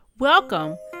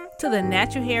Welcome to the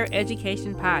Natural Hair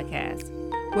Education Podcast,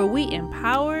 where we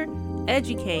empower,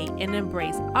 educate, and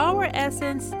embrace our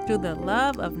essence through the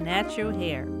love of natural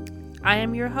hair. I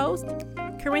am your host,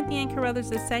 Corinthian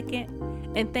Carruthers II,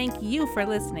 and thank you for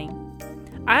listening.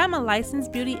 I am a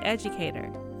licensed beauty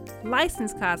educator,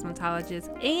 licensed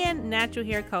cosmetologist, and natural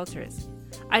hair culturist.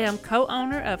 I am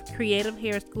co-owner of Creative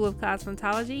Hair School of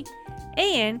Cosmetology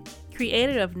and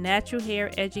creator of Natural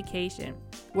Hair Education,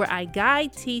 where I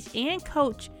guide, teach, and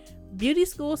coach beauty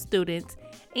school students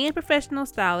and professional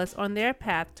stylists on their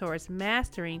path towards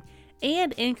mastering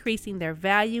and increasing their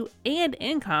value and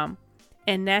income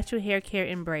in natural hair care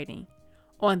and braiding.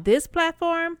 On this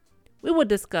platform, we will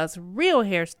discuss real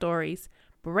hair stories,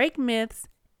 break myths,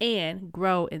 and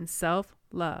grow in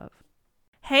self-love.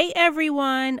 Hey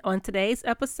everyone! On today's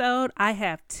episode, I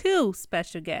have two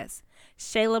special guests,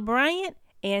 Shayla Bryant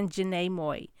and Jenae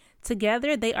Moye.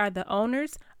 Together, they are the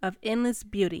owners of Endless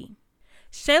Beauty.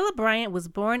 Shayla Bryant was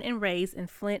born and raised in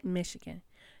Flint, Michigan.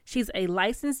 She's a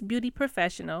licensed beauty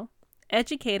professional,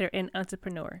 educator, and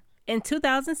entrepreneur. In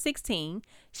 2016,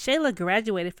 Shayla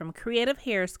graduated from Creative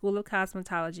Hair School of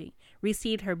Cosmetology,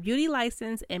 received her beauty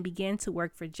license, and began to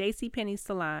work for JCPenney's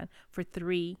salon for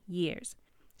 3 years.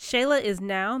 Shayla is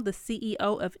now the CEO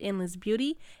of Endless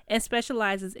Beauty and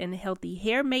specializes in healthy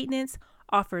hair maintenance,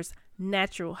 offers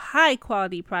natural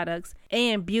high-quality products,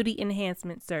 and beauty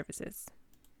enhancement services.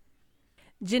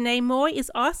 Jenae Moye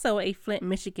is also a Flint,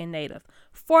 Michigan native,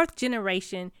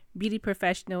 fourth-generation beauty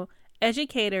professional,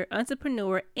 educator,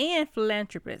 entrepreneur, and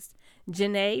philanthropist.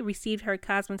 Jenae received her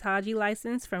cosmetology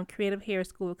license from Creative Hair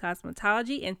School of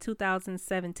Cosmetology in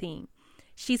 2017.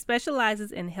 She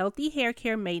specializes in healthy hair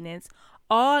care maintenance,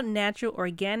 all natural,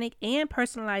 organic, and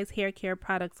personalized hair care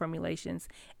product formulations,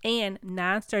 and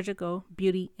non-surgical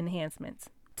beauty enhancements.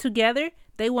 Together,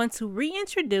 they want to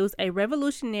reintroduce a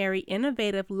revolutionary,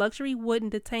 innovative, luxury wooden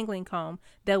detangling comb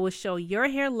that will show your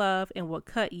hair love and will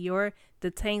cut your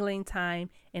detangling time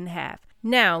in half.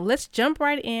 Now, let's jump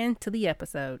right into the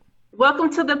episode. Welcome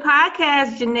to the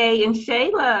podcast, Jenae and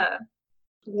Shayla.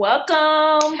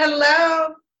 Welcome.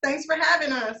 Hello. Thanks for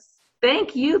having us.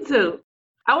 Thank you too.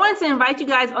 I wanted to invite you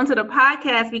guys onto the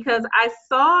podcast because I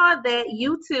saw that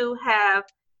you two have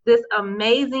this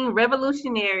amazing,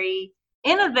 revolutionary,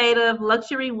 innovative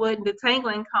luxury wood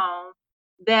detangling comb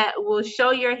that will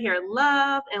show your hair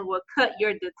love and will cut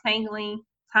your detangling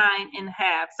time in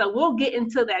half. So we'll get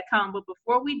into that comb, but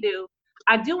before we do,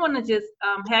 I do want to just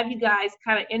have you guys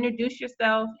kind of introduce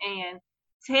yourself and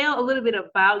tell a little bit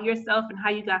about yourself and how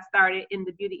you got started in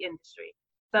the beauty industry.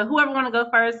 So whoever want to go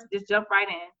first, just jump right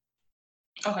in.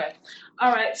 Okay.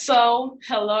 All right. So,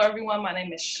 hello, everyone. My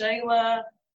name is Shayla.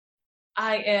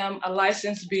 I am a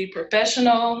licensed beauty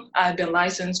professional. I've been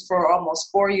licensed for almost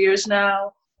 4 years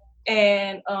now.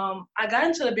 And I got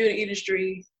into the beauty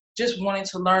industry just wanting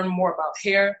to learn more about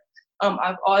hair.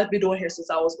 I've always been doing hair since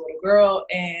I was a little girl,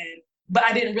 but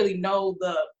I didn't really know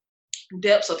the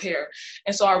depths of hair.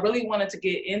 And so I really wanted to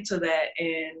get into that.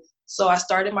 And so I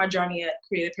started my journey at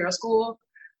Creative Hair School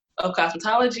of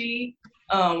Cosmetology.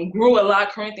 Grew a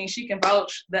lot. Corinthian, she can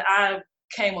vouch that I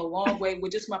came a long way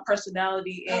with just my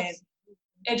personality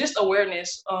and just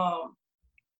awareness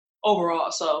overall.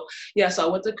 So I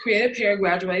went to Creative Hair,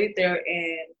 graduated there,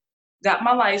 and got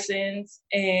my license.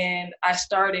 And I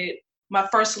started my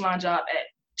first salon job at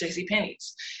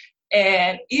JCPenney's.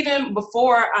 And even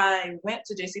before I went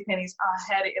to JCPenney's,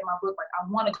 I had it in my book, like, I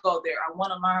want to go there. I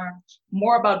want to learn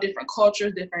more about different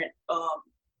cultures, different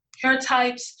hair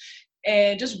types,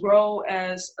 and just grow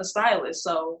as a stylist.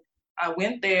 So I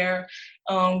went there,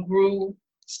 grew,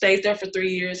 stayed there for 3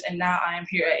 years, and now I am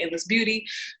here at Endless Beauty,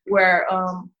 where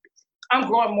I'm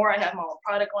growing more. I have my own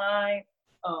product line,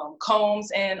 combs,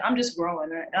 and I'm just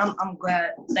growing. And I'm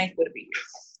glad, thankful to be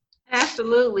here.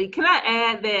 Absolutely. Can I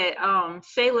add that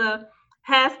Shayla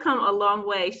has come a long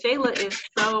way. Shayla is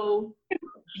so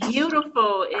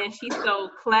beautiful, and she's so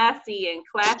classy and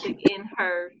classic in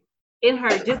her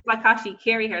just like how she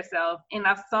carried herself. And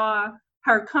I saw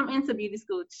her come into beauty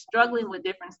school struggling with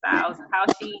different styles and how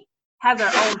she has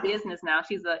her own business now.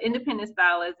 She's an independent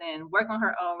stylist and work on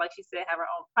her own, like she said, have her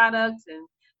own products and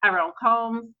have her own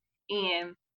combs.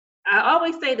 And I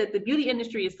always say that the beauty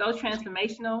industry is so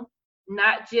transformational,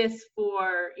 not just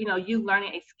for, you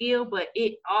learning a skill, but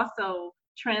it also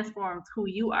transforms who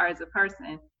you are as a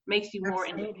person, makes you more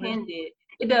independent.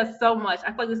 It does so much. I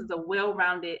feel like this is a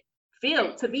well-rounded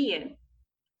field to be in.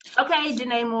 Okay,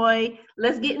 Jenae Moye,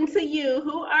 let's get into you.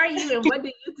 Who are you and what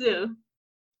do you do?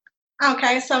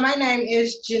 Okay, so my name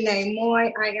is Jenae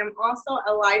Moye. I am also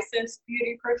a licensed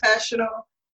beauty professional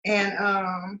and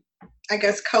I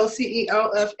guess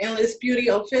co-CEO of Endless Beauty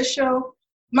Official.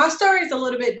 my story is a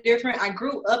little bit different. I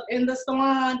grew up in the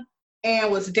salon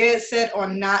and was dead set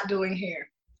on not doing hair.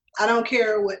 I don't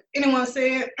care what anyone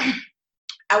said.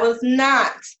 I was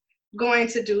not going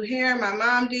to do hair. My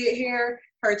mom did hair.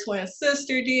 Her twin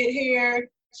sister did hair.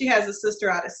 She has a sister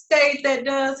out of state that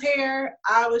does hair.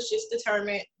 I was just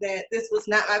determined that this was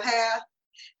not my path.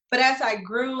 But as I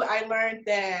grew, I learned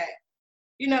that,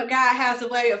 God has a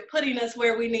way of putting us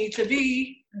where we need to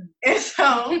be. And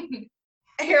so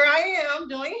here I am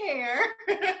doing hair.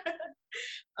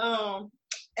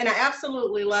 And I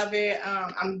absolutely love it.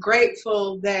 I'm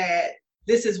grateful that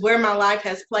this is where my life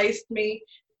has placed me.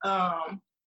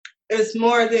 It's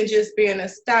more than just being a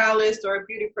stylist or a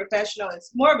beauty professional.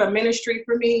 It's more of a ministry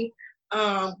for me.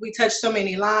 We touch so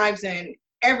many lives and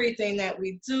everything that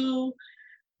we do.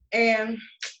 And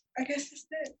I guess that's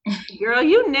it. Girl,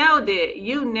 you nailed it.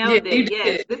 You nailed Yeah, it.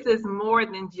 Yes, this is more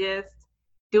than just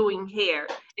doing hair.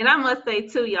 And I must say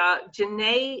too, y'all,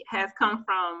 Jenae has come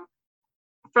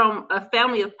from a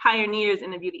family of pioneers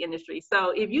in the beauty industry.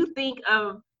 So if you think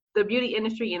of the beauty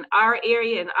industry in our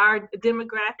area and our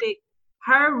demographic,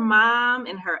 her mom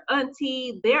and her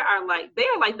auntie, they are like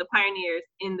the pioneers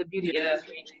in the beauty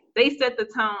industry. They set the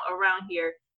tone around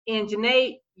here. And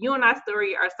Jenae, you and our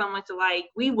story are so much alike.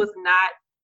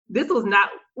 This was not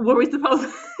where we supposed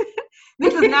to,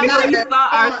 this is not where we saw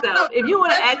ourselves. If you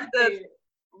would have asked us,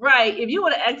 right, if you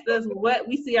would have asked us what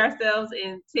we see ourselves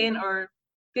in 10 or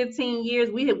 15 years,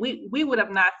 we would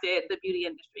have not said the beauty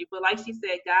industry. But like she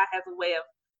said, God has a way of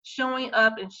showing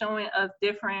up and showing us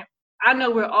different. I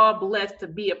know we're all blessed to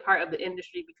be a part of the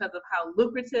industry because of how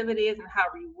lucrative it is and how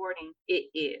rewarding it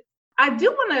is. I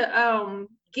do want to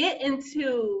get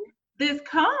into this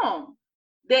comb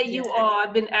that you all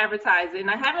have been advertising.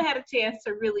 I haven't had a chance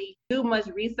to really do much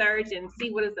research and see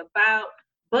what it's about,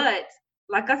 but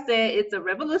like I said, it's a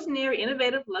revolutionary,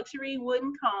 innovative luxury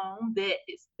wooden comb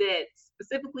that's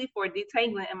specifically for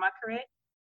detangling. Am I correct?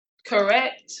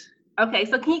 Correct. Okay,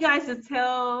 so can you guys just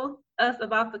tell us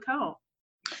about the comb?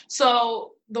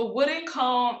 So the wooden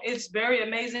comb is very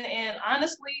amazing, and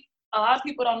honestly, a lot of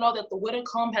people don't know that the wooden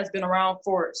comb has been around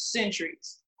for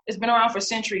centuries. It's been around for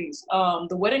centuries.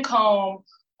 The wooden comb,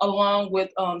 along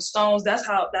with stones, that's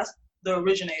the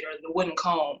originator, the wooden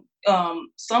comb.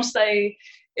 Some say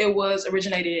it was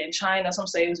originated in China. Some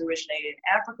say it was originated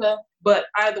in Africa. But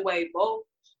either way,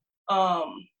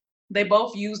 they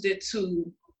both used it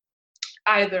to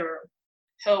either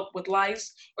help with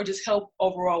lice or just help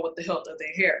overall with the health of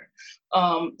their hair.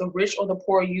 The rich or the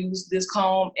poor use this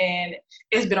comb, and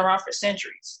it's been around for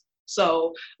centuries.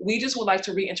 So we just would like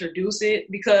to reintroduce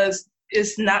it because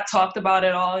it's not talked about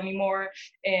at all anymore,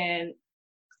 and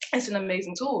it's an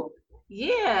amazing tool.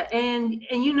 Yeah, and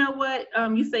you know what?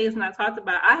 You say it's not talked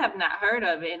about. I have not heard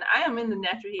of it, and I am in the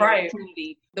natural hair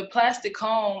community. The plastic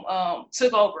comb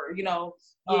took over,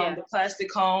 the plastic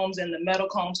combs and the metal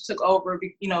combs took over,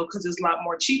 because it's a lot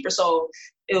more cheaper. So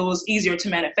it was easier to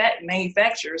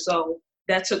manufacture. So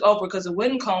that took over because the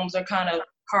wooden combs are kind of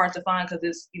hard to find because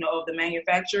it's, of the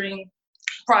manufacturing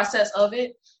process of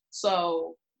it.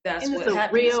 So that's what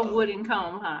happened. It's a real wooden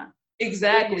comb, huh?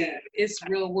 Exactly. Yeah. It's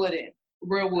real wooden.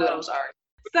 Real wood, I'm sorry.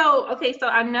 So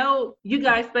I know you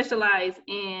guys specialize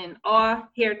in all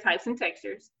hair types and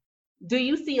textures. Do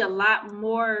you see a lot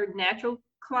more natural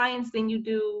clients than you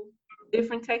do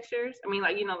different textures? I mean,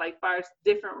 like far as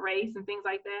different race and things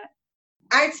like that?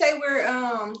 I'd say we're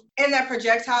in that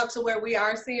projectile to where we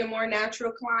are seeing more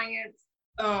natural clients.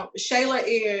 Shayla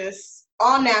is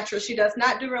all natural. She does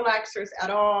not do relaxers at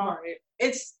all. Right.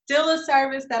 It's still a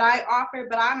service that I offer,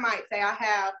 but I might say I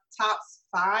have tops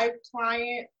 5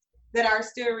 clients that are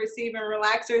still receiving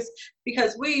relaxers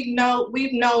because we've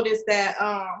noticed that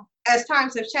as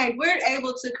times have changed, we're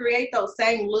able to create those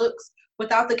same looks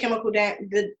without the chemical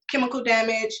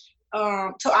damage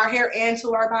to our hair and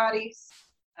to our bodies.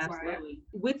 Absolutely. Right.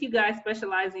 With you guys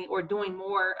specializing or doing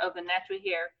more of the natural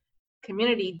hair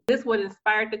community, this what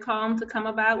inspired the comb to come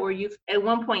about, or you at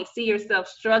one point see yourself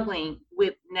struggling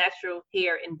with natural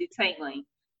hair and detangling?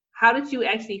 How did you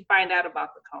actually find out about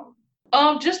the comb?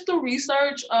 Just through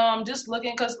research, just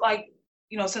looking, because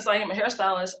since I am a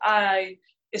hairstylist,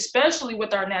 especially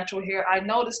with our natural hair, I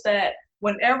noticed that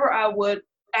whenever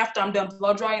after I'm done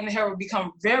blow drying, the hair would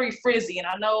become very frizzy. And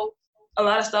I know a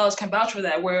lot of stylists can vouch for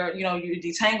that, where, you're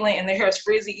detangling and the hair is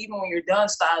frizzy, even when you're done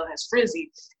styling, it's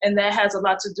frizzy. And that has a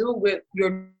lot to do with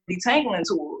your detangling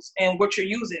tools and what you're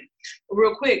using.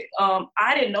 Real quick,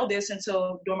 I didn't know this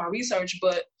until doing my research,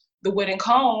 but the wooden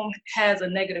comb has a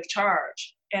negative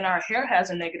charge. And our hair has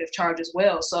a negative charge as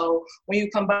well. So when you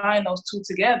combine those two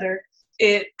together,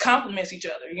 it complements each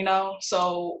other,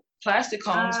 So Plastic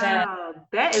cones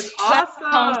that is plastic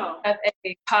cones awesome. have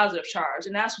a positive charge,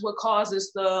 and that's what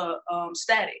causes the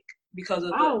static because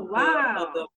of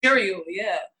the material.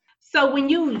 Yeah. So when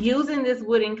you using this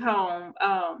wooden comb,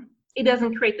 it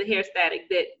doesn't create the hair static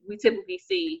that we typically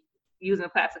see using a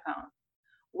plastic comb.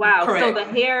 Wow.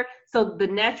 Correct. So the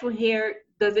natural hair,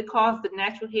 does it cause the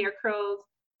natural hair curls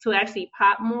to actually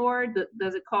pop more?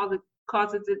 Does it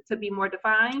causes it to be more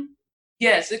defined?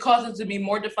 Yes, it causes it to be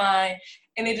more defined,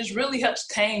 and it just really helps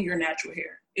tame your natural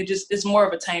hair. It's more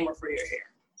of a tamer for your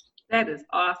hair. That is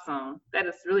awesome. That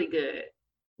is really good.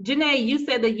 Jenae, you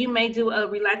said that you may do a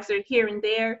relaxer here and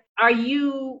there. Are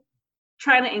you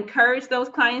trying to encourage those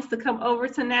clients to come over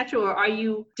to natural, or are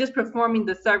you just performing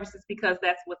the services because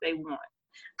that's what they want?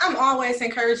 I'm always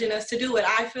encouraging us to do what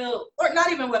I feel, or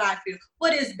not even what I feel,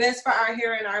 what is best for our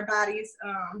hair and our bodies.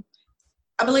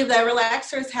 I believe that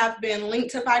relaxers have been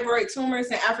linked to fibroid tumors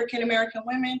in African American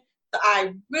women. So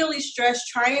I really stress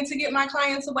trying to get my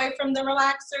clients away from the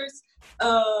relaxers.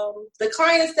 The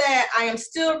clients that I am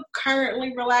still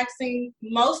currently relaxing,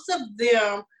 most of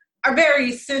them are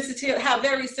very sensitive, have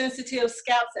very sensitive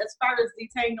scalps as far as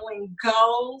detangling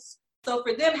goes. So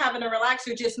for them, having a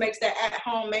relaxer just makes that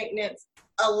at-home maintenance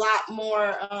a lot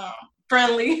more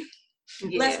friendly,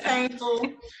 less painful.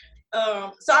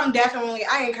 So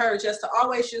I encourage us to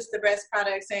always use the best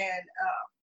products and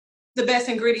the best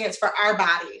ingredients for our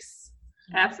bodies.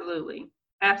 Absolutely.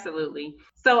 Absolutely.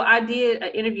 So I did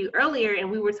an interview earlier and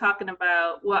we were talking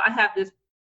about, I have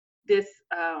this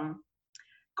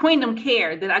queendom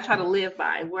care that I try to live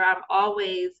by, where I'm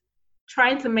always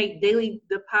trying to make daily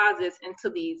deposits into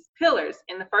these pillars.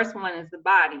 And the first one is the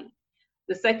body.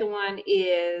 The second one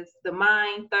is the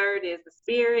mind. Third is the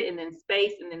spirit, and then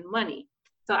space, and then money.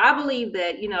 So I believe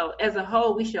that, as a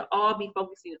whole, we should all be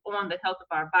focusing on the health of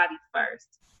our bodies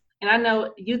first. And I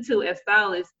know you two as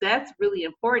stylists, that's really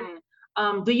important.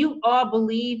 Do you all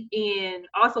believe in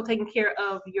also taking care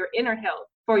of your inner health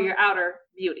for your outer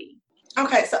beauty?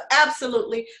 Okay, so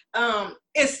absolutely.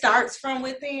 It starts from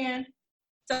within.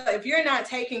 So if you're not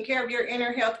taking care of your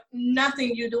inner health,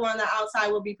 nothing you do on the outside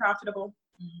will be profitable.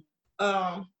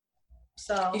 Yeah,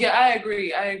 I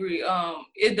agree.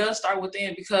 It does start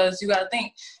within, because you got to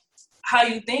think, how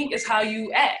you think is how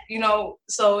you act,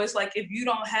 so it's like, if you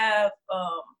don't have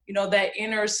that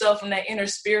inner self and that inner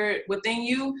spirit within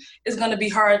you, it's going to be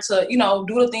hard to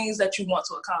do the things that you want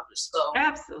to accomplish. So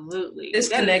absolutely, it's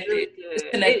connected. Really, it's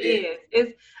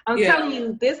connected. I'm telling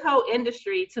you, this whole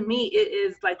industry, to me, it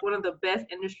is like one of the best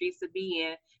industries to be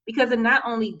in, because it not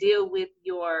only deal with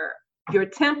your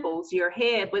temples, your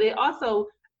head, but it also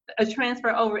a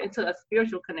transfer over into a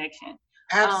spiritual connection.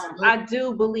 I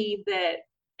do believe that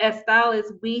as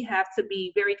stylists, we have to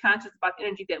be very conscious about the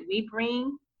energy that we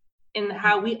bring and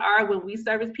how we are when we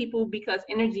service people, because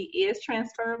energy is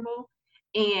transferable.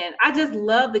 And I just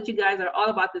love that you guys are all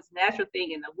about this natural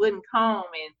thing and the wooden comb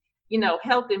and,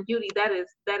 health and beauty. That is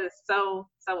so,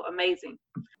 so amazing.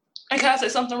 And can I say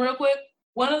something real quick?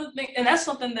 One of the things, and that's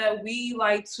something that we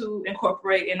like to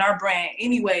incorporate in our brand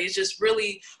anyway, is just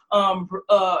really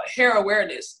hair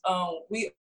awareness.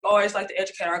 We always like to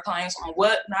educate our clients on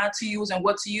what not to use and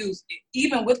what to use,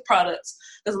 even with products.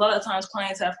 Because a lot of times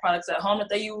clients have products at home that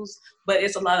they use, but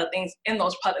it's a lot of things in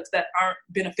those products that aren't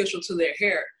beneficial to their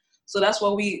hair. So that's why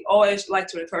we always like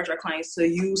to encourage our clients to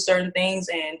use certain things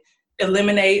and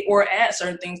eliminate or add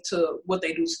certain things to what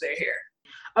they do to their hair.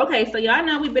 Okay, so y'all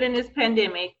know we've been in this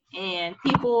pandemic and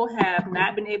people have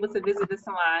not been able to visit the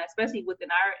salon, especially within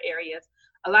our areas.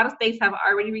 A lot of states have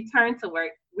already returned to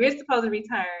work. We're supposed to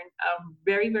return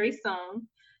very, very soon.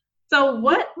 So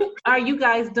what are you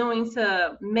guys doing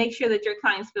to make sure that your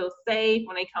clients feel safe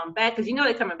when they come back? Because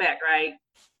they're coming back, right?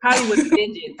 Probably with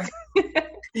vengeance.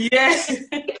 Yes.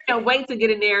 They can't wait to get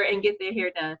in there and get their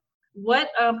hair done. What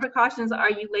precautions are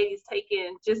you ladies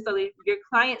taking just so that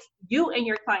you and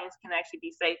your clients can actually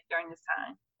be safe during this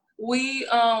time?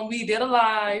 We did a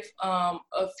live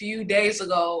a few days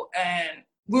ago, and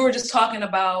we were just talking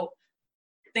about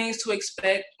things to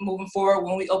expect moving forward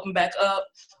when we open back up.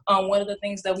 One of the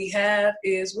things that we have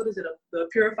is, the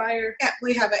purifier? Yeah,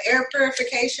 we have an air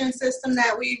purification system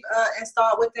that we've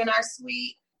installed within our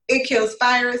suite. It kills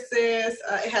viruses.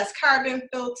 It has carbon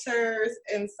filters,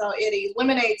 and so it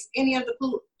eliminates any of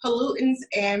the pollutants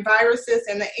and viruses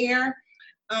in the air.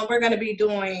 We're going to be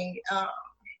doing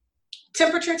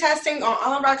temperature testing on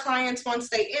all of our clients once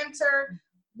they enter.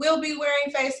 We'll be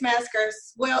wearing face masks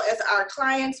as well as our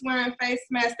clients wearing face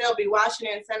masks. They'll be washing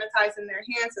and sanitizing their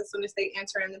hands as soon as they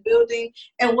enter in the building.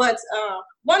 And what's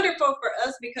wonderful for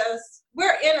us, because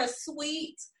we're in a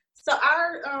suite, so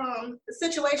our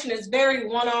situation is very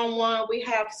one-on-one. We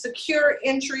have secure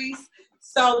entries.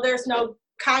 So there's no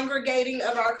congregating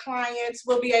of our clients.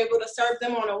 We'll be able to serve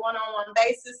them on a one-on-one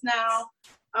basis now.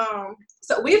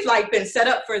 So we've been set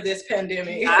up for this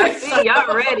pandemic. I see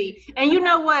y'all ready. And you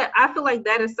know what? I feel like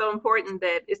that is so important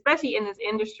that, especially in this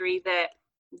industry, that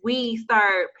we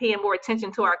start paying more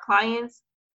attention to our clients.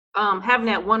 Having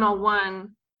that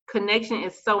one-on-one connection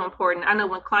is so important. I know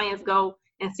when clients go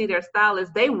and see their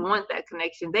stylist, they want that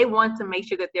connection. They want to make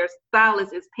sure that their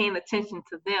stylist is paying attention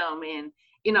to them and,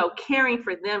 caring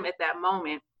for them at that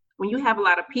moment. When you have a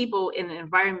lot of people in an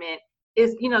environment,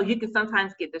 you can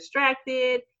sometimes get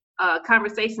distracted.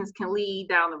 Conversations can lead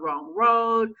down the wrong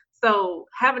road. So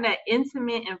having that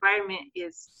intimate environment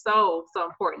is so, so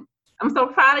important. I'm so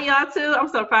proud of y'all too. I'm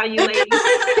so proud of you ladies.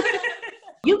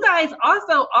 You guys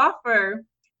also offer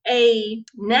a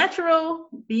natural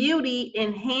beauty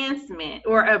enhancement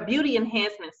or a beauty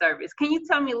enhancement service. Can you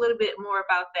tell me a little bit more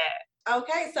about that?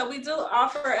 Okay, so we do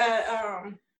offer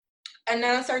a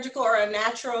non-surgical or a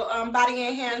natural body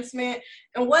enhancement,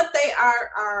 and what they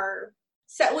are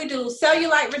we do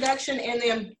cellulite reduction and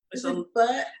then it's a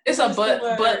butt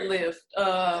lift.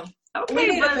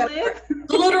 Okay, butt lift.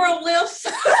 Gluteal lifts.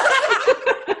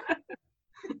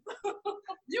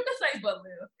 You can say butt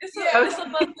lift. It's a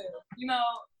butt lift.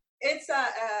 It's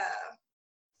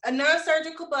a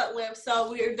non-surgical butt lift,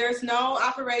 so there's no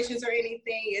operations or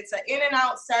anything. It's an in and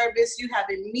out service. You have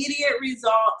immediate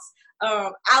results.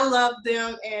 I love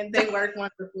them, and they work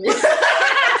wonderfully. Look,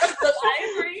 I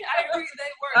agree.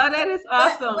 They work. Oh, that is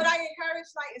awesome. But I encourage,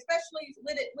 especially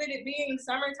with it being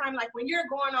summertime, when you're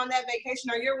going on that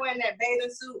vacation or you're wearing that bathing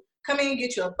suit, come in and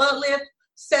get you a butt lift,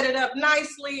 set it up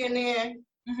nicely, and then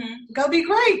go be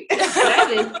great. That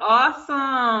is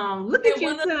awesome. Look at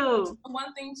you too.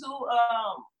 One thing too,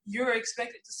 you're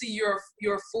expected to see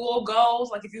your full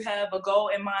goals. Like if you have a goal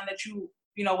in mind that you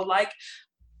would like,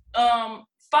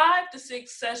 5 to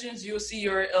 6 sessions, you'll see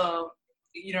your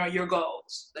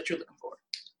goals that you're looking for.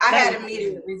 I had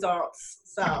immediate results.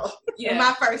 So in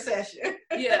my first session.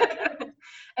 Yeah.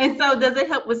 And so does it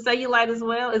help with cellulite as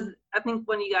well? I think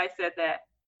one of you guys said that.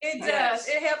 It does. Yes.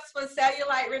 It helps with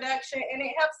cellulite reduction, and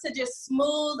it helps to just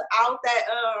smooth out that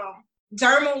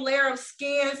dermal layer of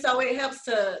skin. So it helps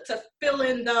to fill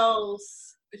in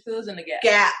those. It fills in the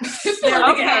gaps.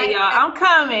 Okay, y'all. I'm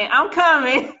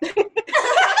coming.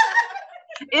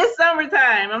 It's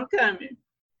summertime. I'm coming.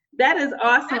 That is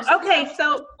awesome. Okay,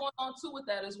 so going on too with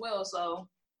that as well. So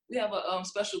we have a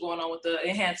special going on with the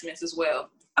enhancements as well.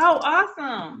 Oh,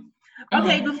 awesome.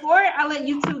 Okay, before I let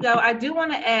you two go, I do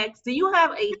want to ask, do you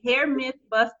have a hair myth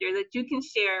buster that you can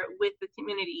share with the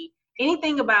community?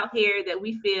 Anything about hair that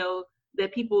we feel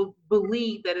that people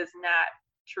believe that is not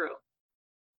true?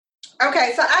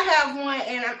 Okay, so I have one,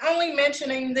 and I'm only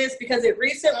mentioning this because it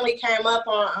recently came up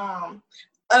on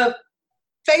a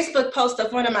Facebook post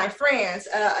of one of my friends.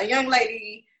 A young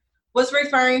lady was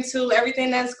referring to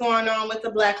everything that's going on with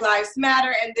the Black Lives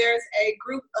Matter, and there's a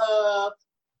group of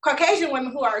Caucasian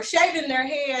women who are shaving their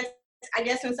heads, I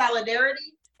guess, in solidarity.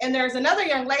 And there's another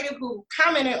young lady who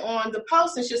commented on the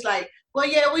post, and she's like, well,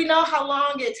 yeah, we know how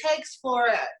long it takes for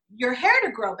your hair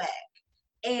to grow back.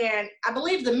 And I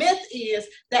believe the myth is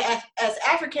that as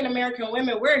African-American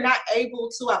women, we're not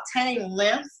able to obtain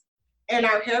length in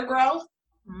our hair growth.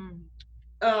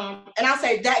 And I'll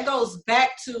say that goes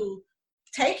back to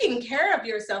taking care of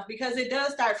yourself, because it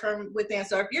does start from within.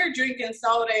 So if you're drinking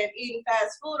soda and eating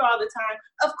fast food all the time,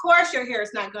 of course your hair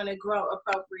is not going to grow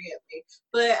appropriately.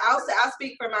 But I'll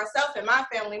speak for myself and my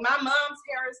family. My mom's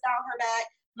hair is down her back.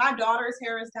 My daughter's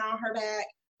hair is down her back.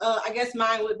 I guess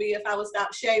mine would be if I would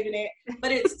stop shaving it.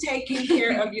 But it's taking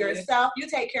care of yourself. You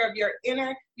take care of your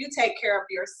inner. You take care of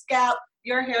your scalp.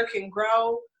 Your hair can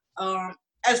grow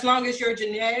as long as your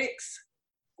genetics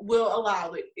will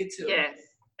allow it to. Yes,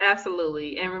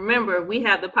 absolutely. And remember, we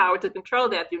have the power to control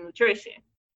that through nutrition.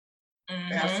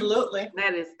 Absolutely.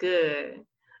 That is good.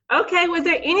 Okay, was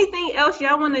there anything else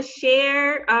y'all want to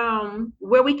share,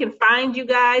 where we can find you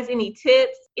guys? Any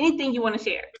tips? Anything you want to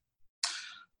share?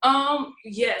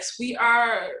 Yes, we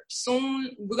are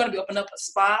soon. We're going to be opening up a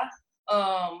spa,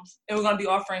 and we're going to be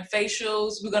offering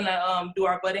facials. We're going to do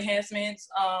our butt enhancements.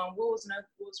 What was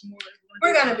more?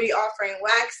 We're going to be offering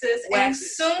waxes, and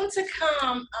soon to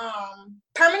come,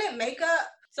 permanent makeup.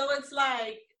 So it's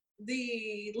like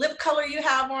the lip color you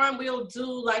have on, we'll do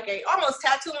like a almost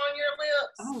tattoo on your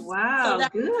lips. Oh, wow. So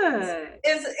good.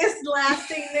 It's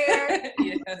lasting there.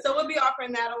 Yeah. So we'll be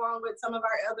offering that along with some of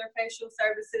our other facial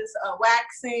services,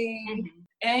 waxing.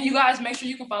 And you guys make sure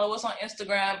you can follow us on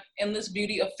Instagram, Endless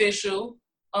Beauty Official.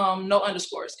 No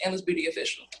underscores, Endless Beauty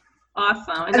Official.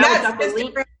 Awesome. And that's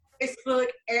Instagram, Facebook,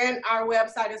 and our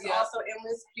website is also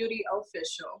Endless Beauty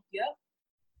Official. Yep.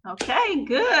 Okay,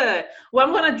 good. Well,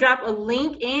 I'm going to drop a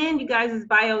link in you guys'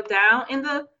 bio down in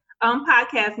the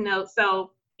podcast notes.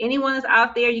 So anyone that's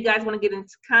out there, you guys want to get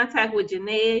into contact with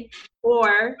Jenae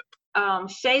or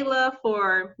Shayla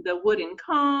for the wooden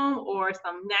comb or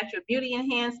some natural beauty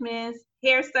enhancements,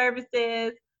 hair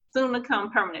services, soon to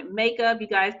come permanent makeup. You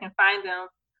guys can find them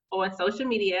on social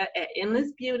media at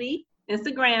Endless Beauty,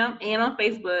 Instagram, and on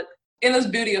Facebook.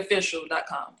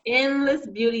 EndlessBeautyOfficial.com.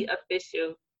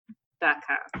 EndlessBeautyOfficial.com.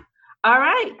 All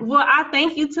right. Well, I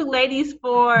thank you two ladies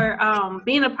for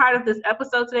being a part of this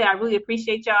episode today. I really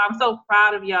appreciate y'all. I'm so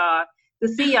proud of y'all to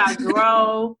see y'all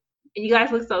grow. You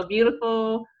guys look so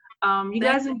beautiful. You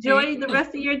guys enjoy the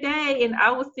rest of your day, and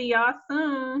I will see y'all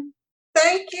soon.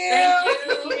 Thank you. Thank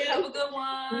you. Have a good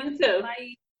one. You too.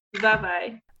 Bye.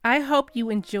 Bye-bye. I hope you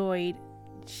enjoyed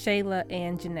Shayla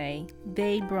and Jenae.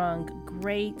 They brung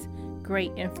great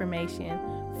information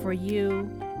for you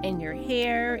in your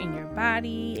hair, in your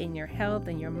body, in your health,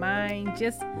 in your mind.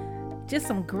 Just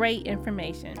some great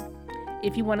information.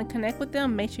 If you want to connect with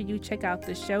them, make sure you check out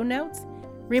the show notes.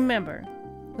 Remember,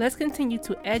 let's continue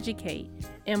to educate,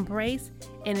 embrace,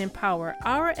 and empower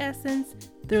our essence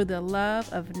through the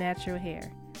love of natural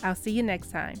hair. I'll see you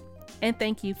next time, and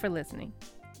thank you for listening.